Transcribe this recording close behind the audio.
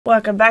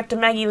Welcome back to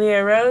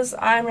Maggielia Rose.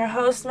 I'm your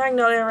host,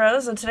 Magnolia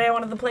Rose, and today I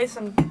wanted to play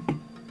some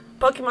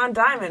Pokemon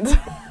Diamond.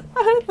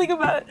 I didn't think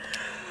about it.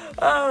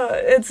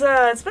 It's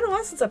been a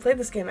while since I played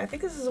this game. I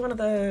think this is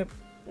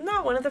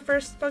not one of the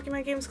first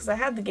Pokemon games, because I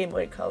had the Game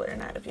Boy Color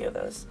and I had a few of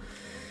those.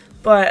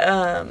 But,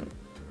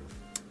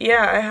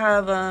 yeah, I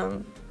have,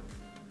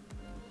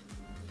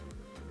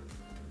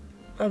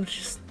 I'm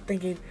just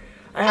thinking,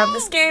 I have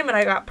this game and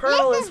I got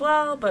Pearl as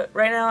well, but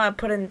right now I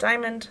put in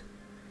Diamond,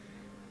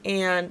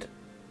 and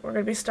we're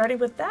going to be starting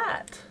with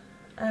that.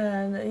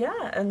 And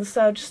yeah, and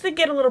so just to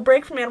get a little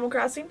break from Animal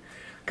Crossing,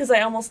 because I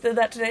almost did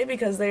that today,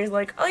 because they're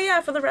like, oh yeah,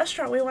 for the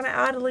restaurant we want to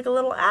add like a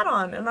little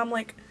add-on, and I'm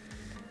like,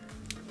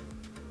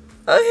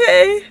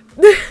 okay.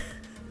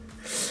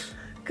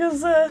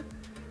 Because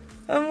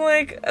I'm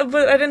like,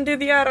 but I didn't do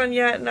the add-on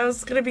yet, and I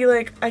was going to be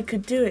like, I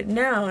could do it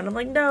now, and I'm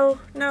like, no,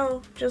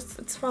 just,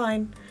 it's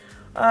fine.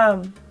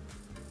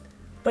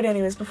 But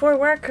anyways, before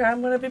work, I'm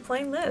going to be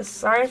playing this.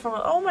 Sorry if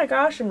oh my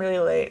gosh, I'm really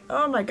late.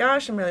 Oh my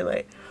gosh, I'm really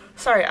late.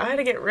 Sorry, I had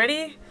to get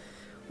ready.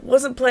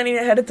 Wasn't planning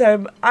ahead of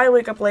time. I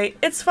wake up late.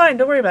 It's fine,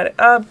 don't worry about it.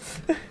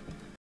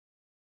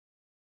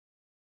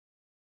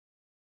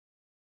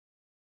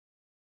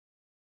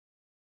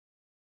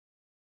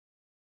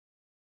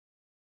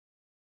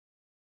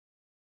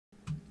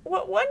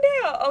 One day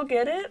I'll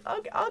get it.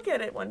 I'll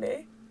get it one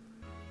day.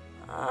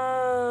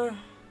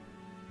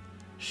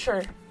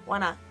 Sure, why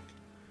not?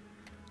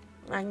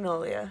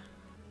 Magnolia.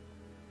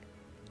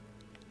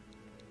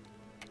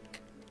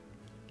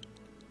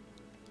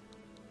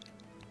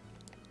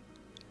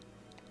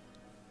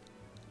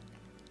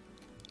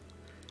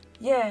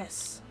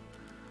 Yes.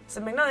 So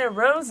Magnolia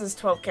Rose is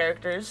 12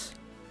 characters.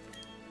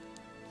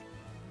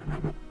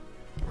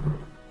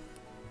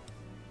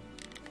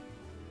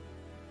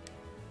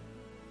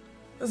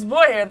 This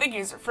boy here, I think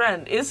he's her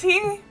friend. Is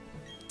he?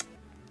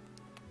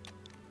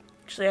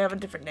 Actually, I have a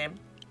different name.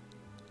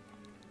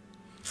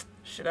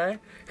 Should I?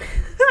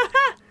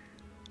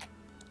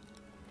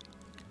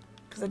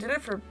 Because I did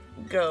it for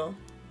Go.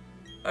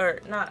 Or,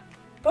 not.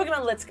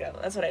 Pokemon Let's Go.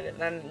 That's what I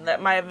did. And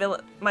that my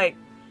villain, what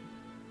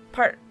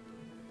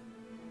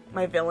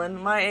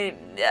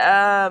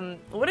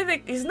do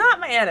they, he's not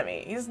my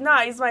enemy. He's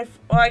my,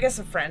 well, I guess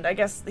a friend. I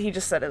guess he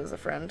just said it was a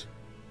friend.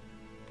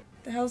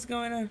 What the hell's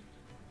going on?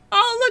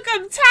 Oh, look,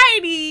 I'm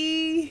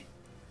tiny!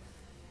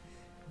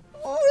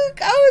 Look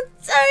how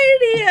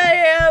tiny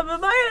I am!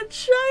 Am I a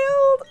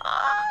child?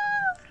 Ah!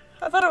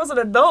 I thought I was an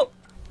adult.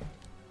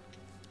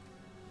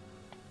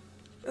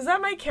 Is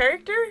that my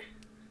character?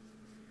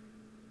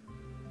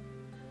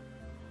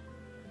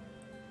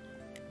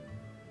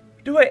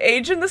 Do I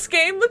age in this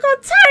game? Look how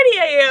tiny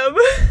I am!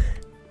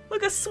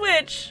 Look, a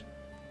Switch.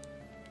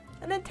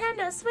 A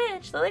Nintendo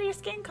Switch, the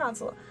latest game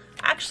console.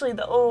 Actually,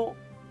 the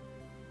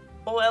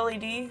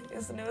OLED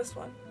is the newest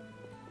one.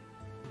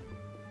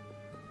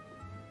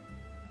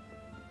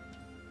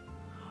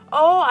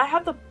 Oh, I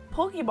have the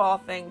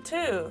Pokeball thing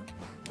too.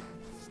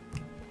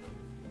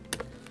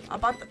 I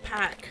bought the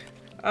pack.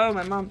 Oh,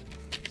 my mom.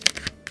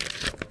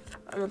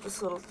 I got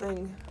this little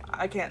thing.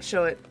 I can't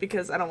show it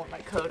because I don't want my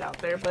code out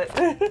there, but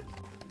I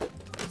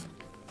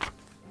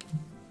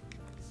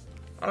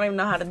don't even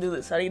know how to do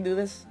this. How do you do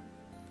this?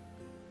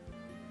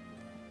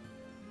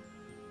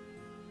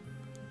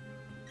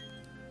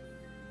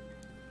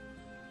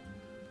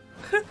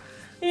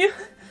 It'd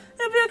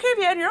be okay if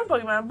you had your own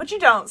Pokemon, but you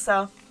don't,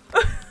 so.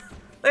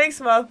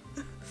 Thanks, Mom.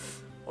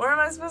 Where am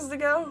I supposed to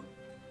go?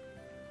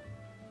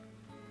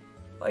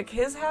 Like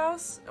his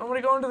house? I want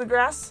to go into the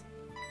grass?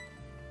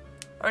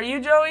 Are you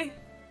Joey?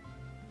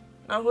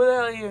 No, who the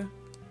hell are you?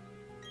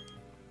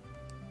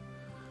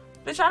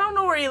 Bitch, I don't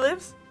know where he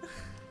lives.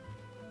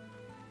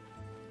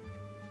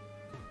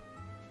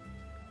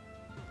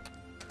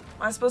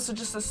 Am I supposed to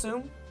just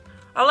assume?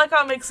 I like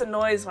how it makes a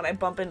noise when I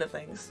bump into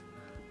things.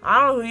 I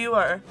don't know who you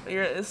are, but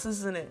this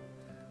isn't it.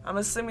 I'm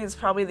assuming it's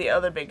probably the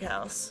other big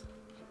house.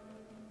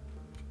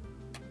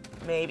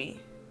 Maybe.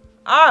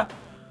 Ah!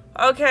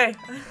 Okay.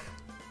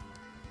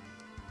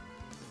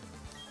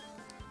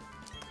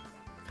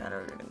 Kind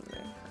of rude.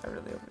 I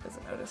really hope he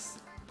doesn't notice.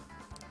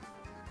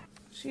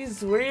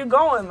 Jeez, where are you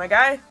going, my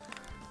guy?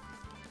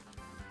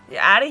 You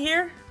out of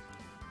here?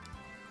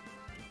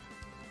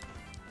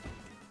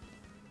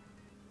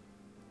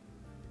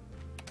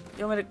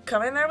 You want me to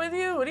come in there with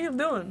you? What are you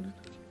doing?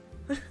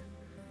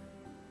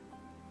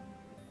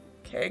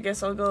 Okay, I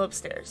guess I'll go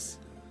upstairs.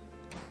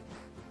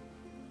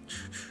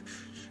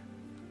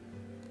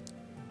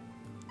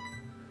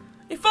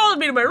 He followed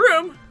me to my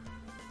room.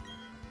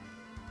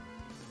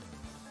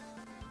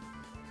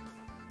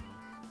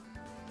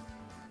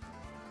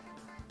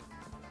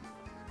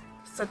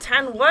 So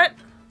 10 what?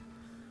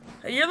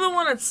 You're the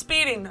one that's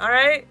speeding,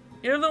 alright?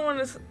 You're the one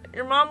that's,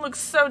 your mom looks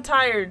so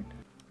tired.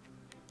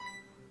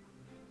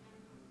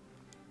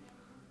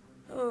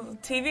 Oh,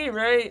 TV,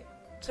 right?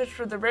 Search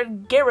for the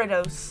red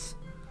Gyarados.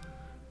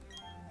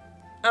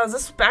 Oh, is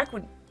this back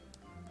when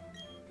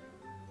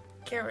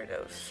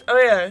Gyarados? Oh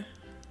yeah,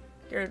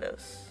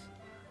 Gyarados.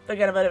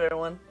 Forget about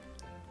everyone.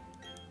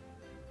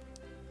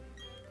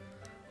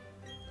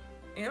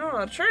 You know,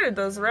 I'm sure it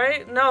does,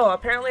 right? No,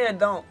 apparently I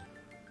don't.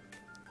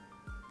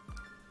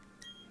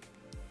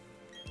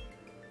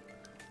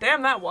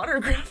 Damn, that water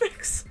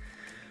graphics.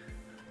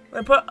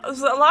 They put a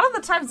lot of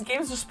the times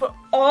games just put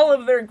all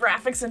of their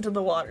graphics into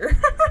the water.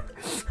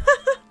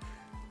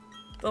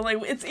 They're like,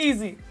 it's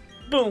easy.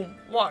 Boom,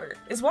 water.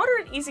 Is water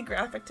an easy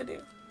graphic to do?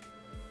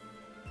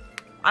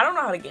 I don't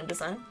know how to game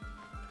design.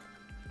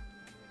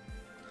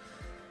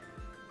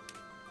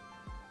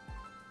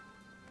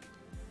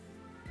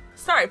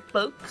 Sorry,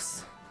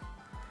 folks.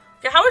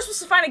 Okay, how are we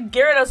supposed to find a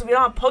Gyarados if we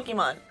don't have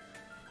Pokemon?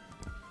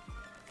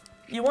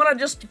 You want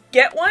to just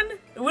get one?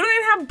 We don't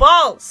even have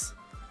balls.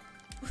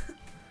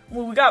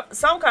 Well, we got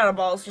some kind of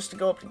balls just to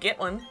go up to get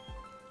one.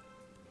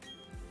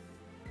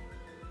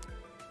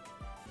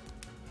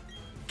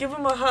 Give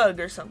him a hug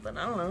or something.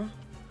 I don't know.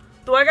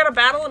 Do I gotta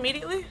battle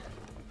immediately?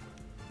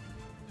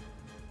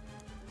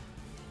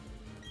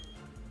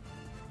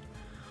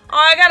 Oh,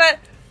 I gotta...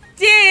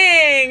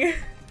 Dang!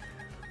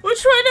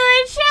 Which one do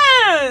I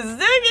choose?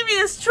 Don't give me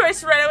this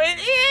choice right away.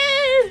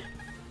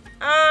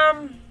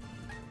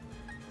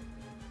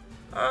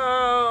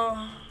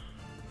 Oh.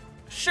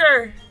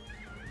 Sure.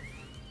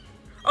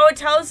 Oh, it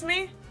tells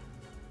me?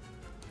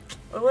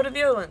 Well, what are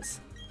the other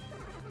ones?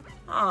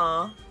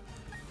 Aw.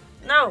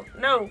 No,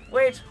 no,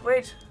 wait.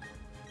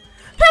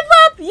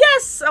 Piplup!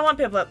 Yes! I want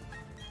Piplup.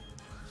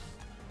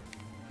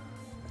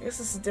 I guess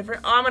this is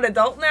different. Oh, I'm an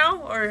adult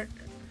now? Or...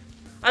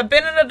 I've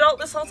been an adult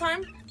this whole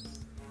time?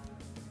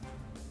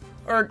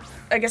 Or,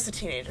 I guess a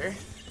teenager.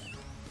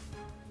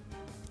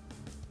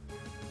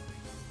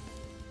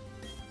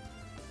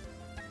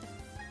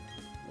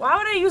 Why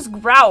would I use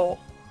Growl?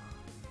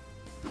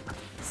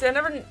 See, I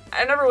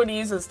never would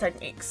use those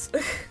techniques.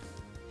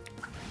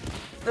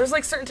 There's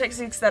like certain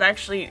techniques that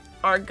actually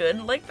are good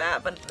like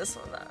that, but this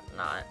one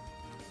not.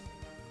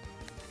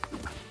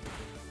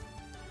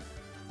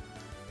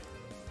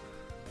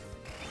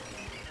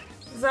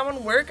 Does that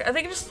one work? I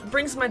think it just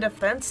brings my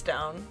defense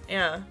down.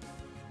 Yeah.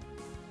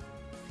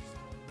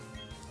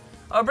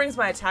 Oh, it brings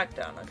my attack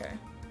down. Okay.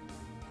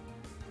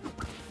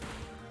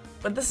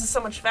 But this is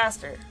so much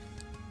faster.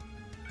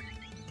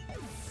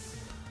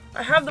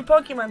 I have the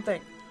Pokemon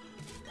thing.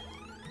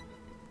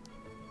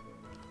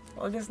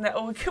 Well, I guess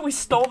now we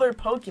stole their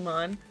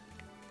Pokemon.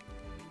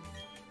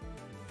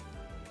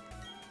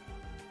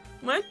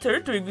 My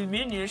Turtwig was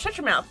being you. Shut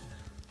your mouth.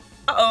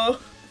 Uh-oh.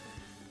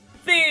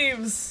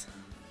 Thieves.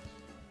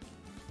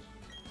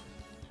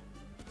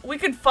 We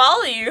could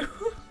follow you.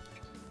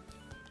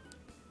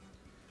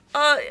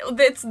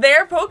 It's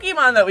their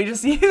Pokemon that we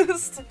just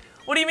used.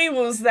 What do you mean,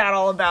 what was that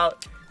all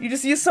about? You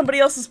just used somebody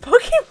else's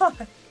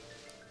Pokemon.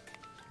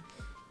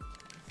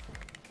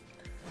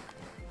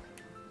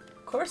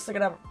 Of course they're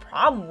gonna have a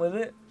problem with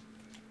it.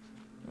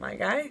 My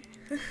guy.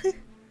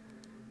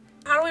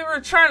 How do we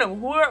return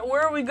him?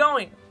 Where are we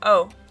going?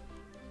 Oh.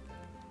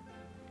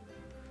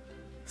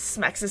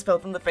 Smacks his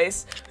belt in the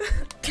face.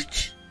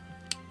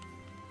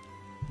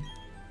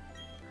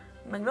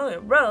 Magnolia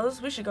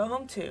Rose, we should go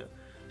home too.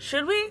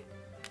 Should we?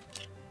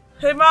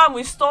 Hey mom,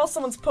 we stole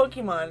someone's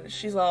Pokemon.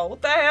 She's all,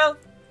 what the hell?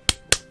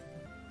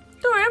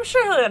 Don't worry, I'm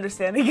sure he'll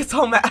understand. He gets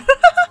all mad.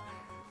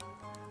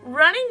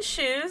 Running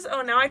shoes.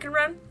 Oh, now I can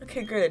run?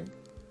 Okay, good.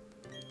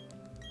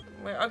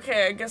 Wait,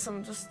 okay, I guess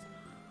I'm just...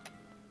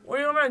 Where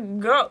do you want me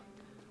to go?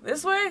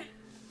 This way?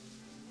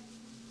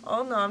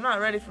 Oh no, I'm not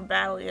ready for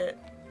battle yet.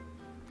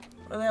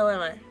 Where the hell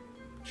am I?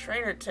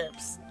 Trainer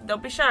tips.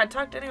 Don't be shy.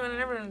 Talk to anyone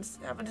and everyone's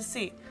happen to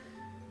see.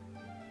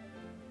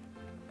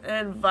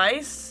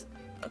 Advice?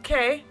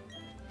 Okay.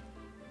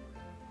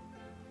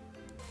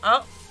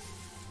 Oh.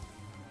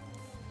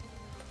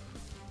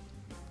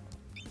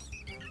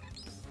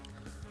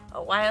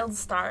 A wild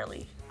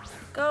Starly.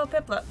 Go,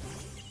 Piplup.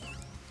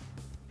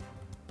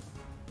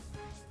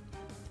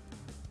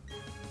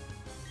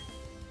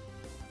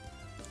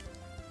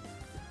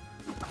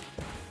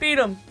 Beat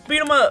him.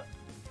 Beat him up.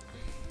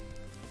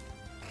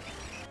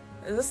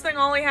 Does this thing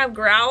only have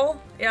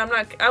Growl?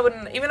 Yeah, I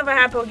wouldn't, even if I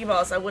had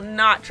Pokeballs, I would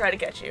not try to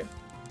catch you.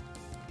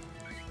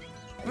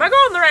 Am I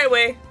going the right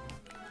way?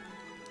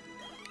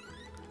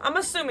 I'm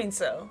assuming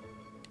so.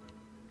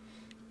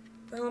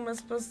 The hell am I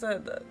supposed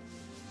to...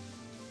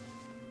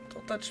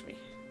 Don't touch me.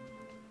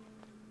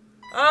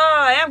 Oh,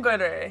 I am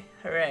going right.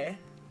 Hooray.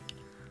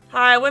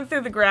 Hi, I went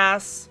through the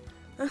grass.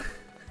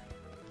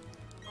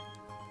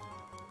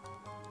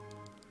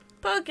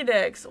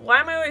 Pokedex. Why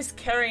am I always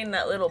carrying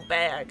that little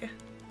bag?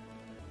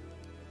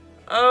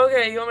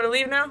 Okay, you want me to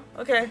leave now?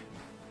 Okay.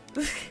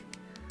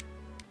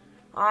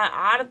 I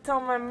ought to tell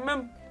my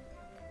mom.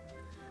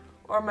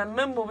 Or my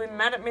mom will be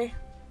mad at me.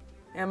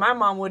 And my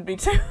mom would be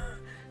too.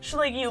 She's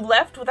like, you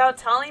left without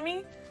telling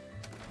me?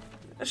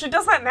 She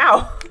does that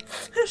now.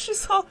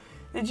 She's all,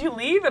 did you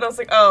leave? And I was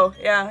like, oh,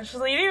 yeah. She's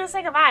like, you didn't even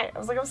say goodbye. I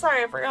was like, I'm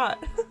sorry, I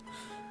forgot.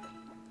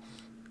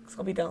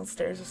 I'll be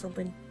downstairs or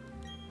something.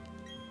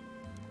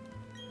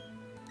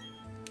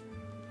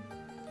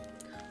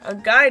 A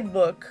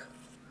guidebook.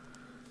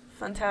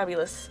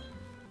 Fantabulous.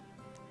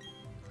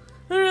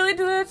 Who really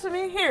did that to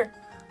me? Here,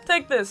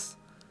 take this.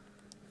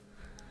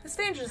 It's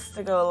dangerous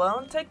to go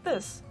alone. Take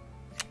this.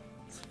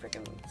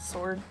 freaking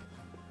sword.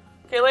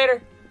 Okay,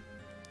 later.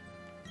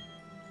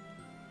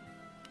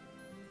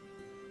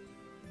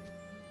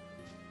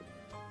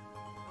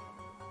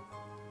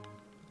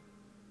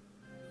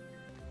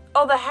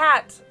 Oh, the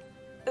hat.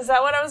 Is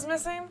that what I was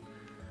missing?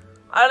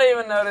 I didn't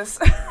even notice.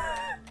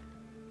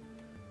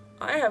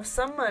 I have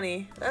some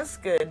money. That's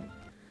good.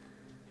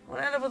 I'm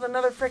gonna end up with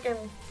another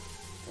freaking...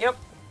 Yep.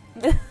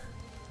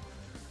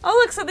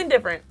 Oh, look, something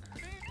different.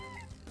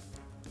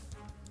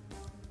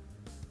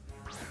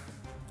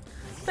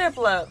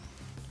 Piplup.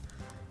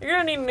 You're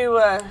gonna need new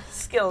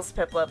skills,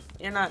 Piplup.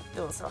 You're not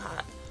doing so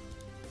hot.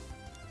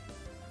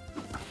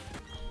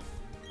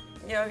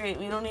 Yeah, okay,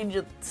 we don't need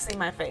you to see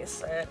my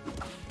face, alright?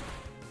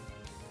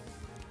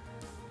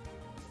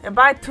 Yeah,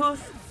 bye,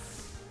 Tooth.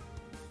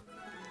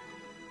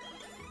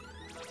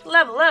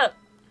 Level up.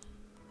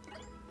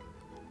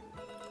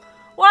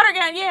 Water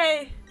gun,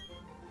 yay!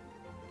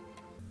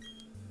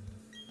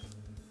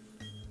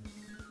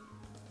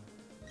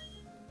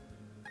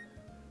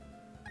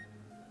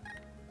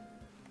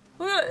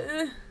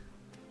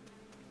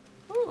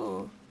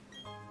 Ooh.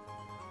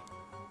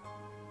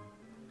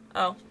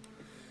 Oh.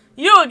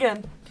 You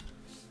again!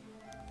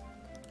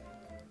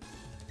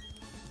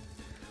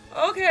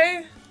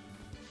 Okay.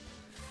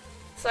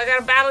 So I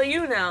gotta battle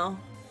you now.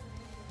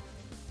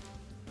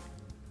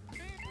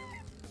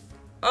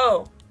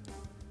 Oh.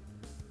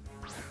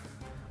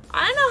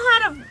 I know how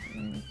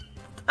to...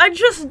 I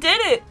just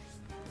did it!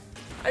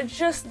 I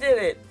just did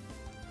it.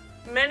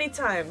 Many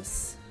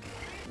times.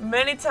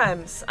 Many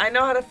times. I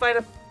know how to fight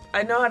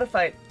I know how to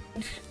fight.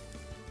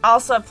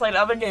 Also, I've played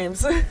other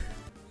games.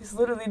 He's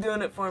literally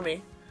doing it for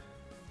me.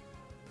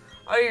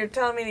 Oh, you're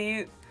telling me to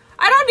use...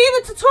 I don't need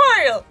the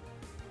tutorial!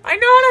 I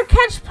know how to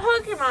catch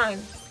Pokemon!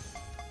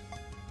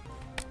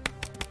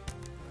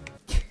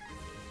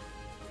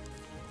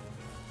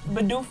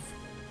 Badoof.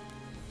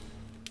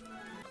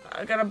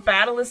 I gotta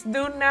battle this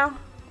dude now?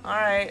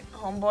 Alright,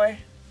 homeboy.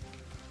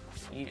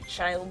 You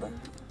child.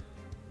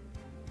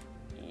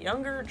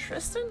 Younger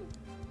Tristan?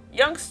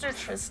 Youngster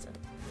Tristan.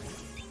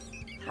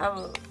 Have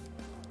a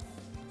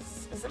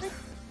specific?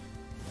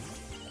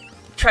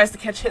 Tries to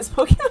catch his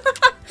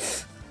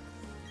Pokemon.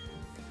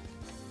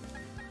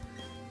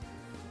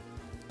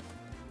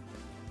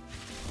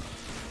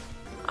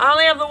 I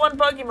only have the one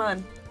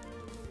Pokemon.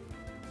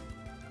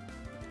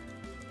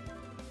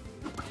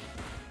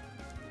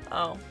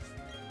 Oh.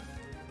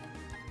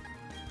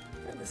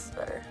 I think this is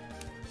better.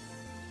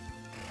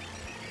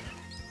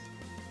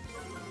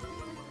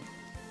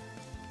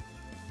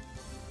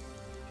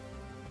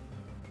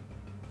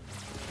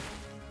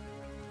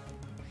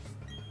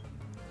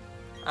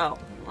 Oh,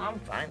 I'm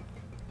fine.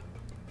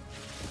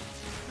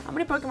 How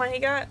many Pokemon you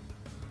got?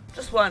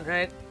 Just one,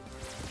 right?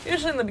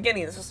 Usually in the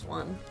beginning it's just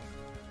one.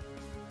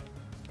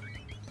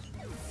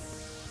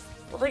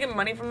 Will I get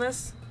money from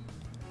this?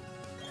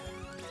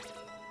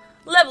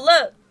 Level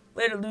up!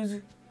 Later,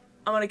 loser.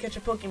 I'm gonna catch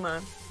a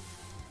Pokemon.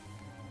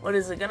 What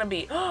is it gonna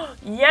be? Oh,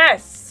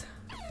 yes!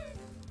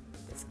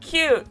 It's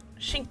cute.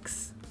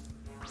 Shinx.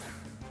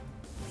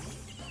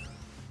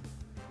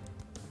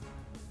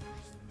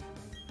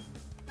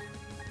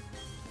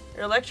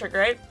 You're electric,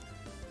 right?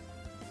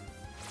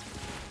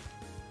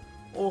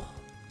 Oh.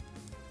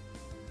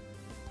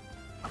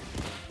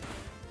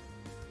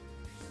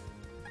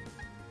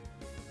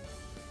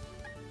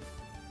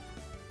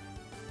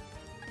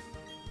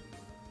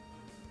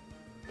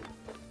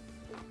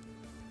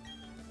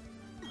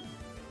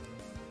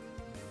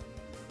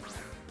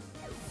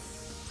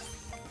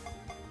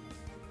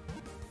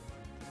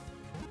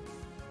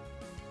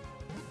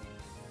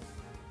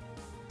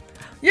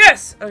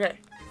 Yes! Okay.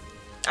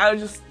 I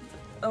was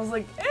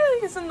like, eh,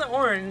 it's in the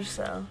orange,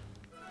 so.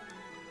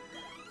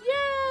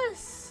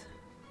 Yes!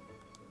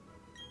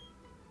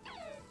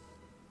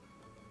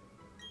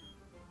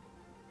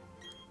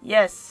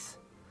 Yes.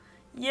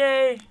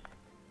 Yay!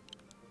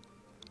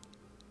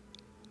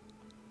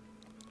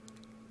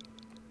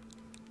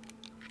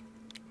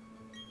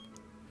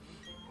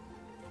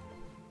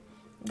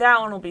 That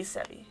one will be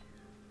Sebi.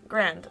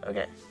 Grand,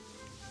 okay.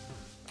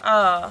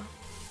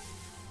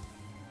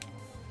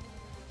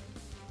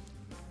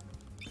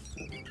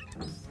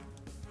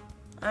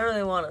 I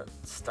really want a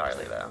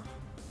Starly though.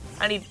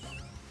 I need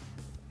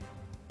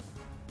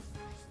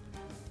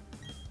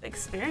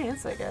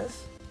experience, I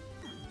guess.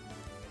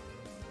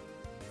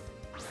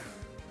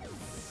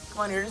 Come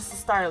on, you're just a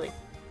Starly.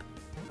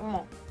 Come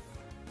on.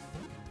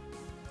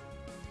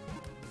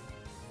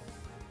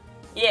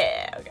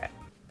 Yeah, okay.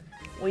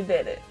 We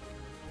did it.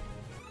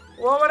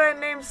 What would I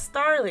name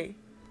Starly?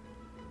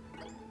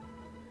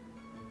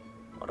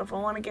 What if I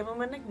want to give him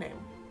a nickname?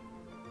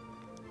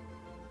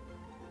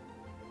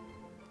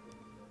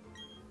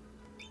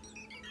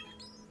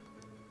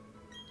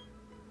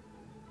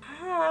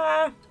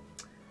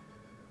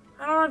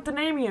 I don't have to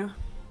name you.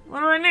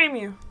 What do I name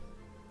you?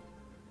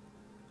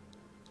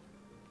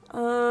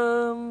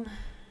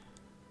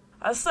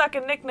 I suck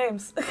at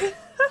nicknames. The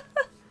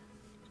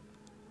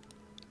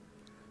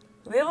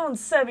other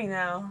one's Sebi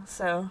now,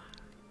 so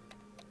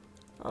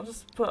I'll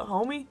just put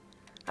Homie.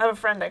 I have a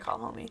friend I call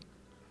Homie.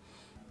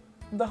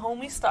 The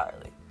homie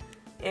Starly.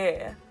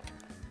 Yeah.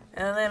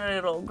 And then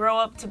it'll grow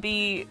up to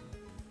be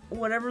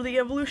whatever the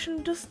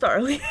evolution to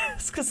Starly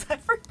is, because I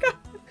forgot.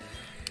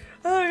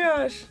 Oh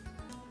gosh.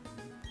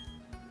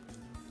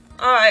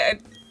 Oh,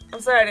 I'm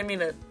sorry, I didn't mean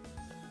to.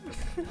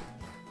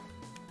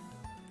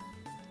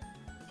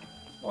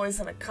 Always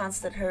in a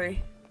constant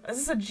hurry. Is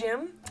this a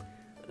gym?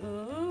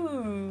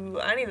 Ooh,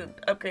 I need to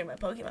upgrade my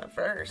Pokemon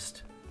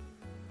first.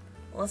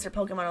 Unless your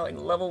Pokemon are like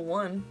level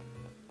 1.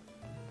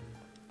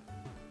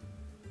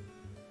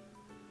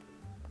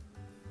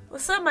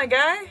 What's up, my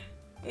guy?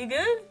 You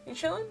good? You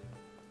chilling?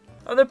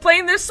 Oh, they're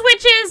playing their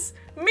Switches!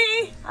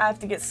 Me! I have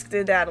to get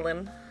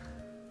skedaddling.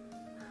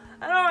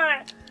 I don't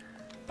want.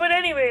 But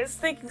anyways,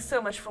 thank you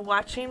so much for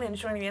watching and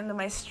joining the end of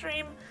my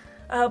stream.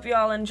 I hope you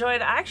all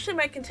enjoyed. I actually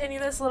might continue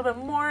this a little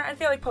bit more. I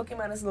feel like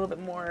Pokemon is a little bit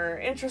more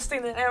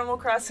interesting than Animal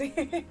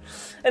Crossing.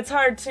 It's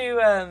hard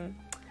to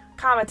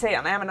commentate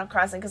on Animal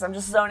Crossing because I'm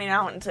just zoning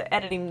out into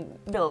editing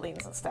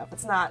buildings and stuff.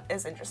 It's not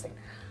as interesting.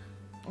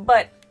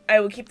 But I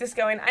will keep this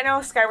going. I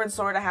know Skyward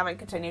Sword I haven't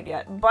continued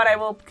yet, but I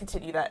will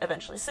continue that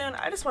eventually soon.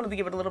 I just wanted to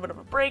give it a little bit of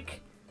a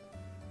break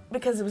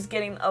because it was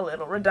getting a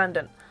little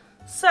redundant.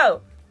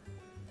 So,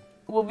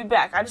 we'll be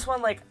back. I just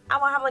want I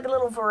want to have like a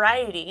little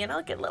variety, you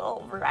know, get a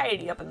little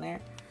variety up in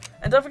there.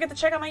 And don't forget to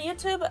check out my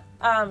YouTube.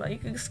 You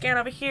can scan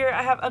over here.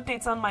 I have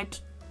updates on my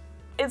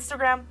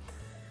Instagram.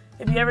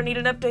 If you ever need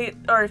an update,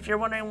 or if you're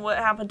wondering what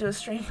happened to a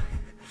stream,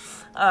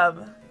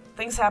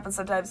 things happen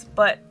sometimes,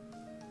 but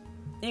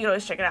you can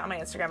always check it out on my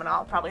Instagram and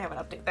I'll probably have an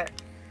update there.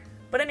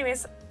 But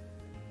anyways,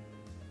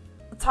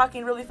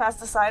 talking really fast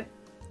aside,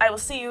 I will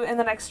see you in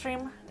the next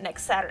stream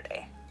next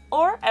Saturday.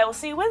 Or I will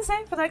see you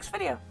Wednesday for the next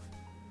video.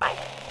 Bye!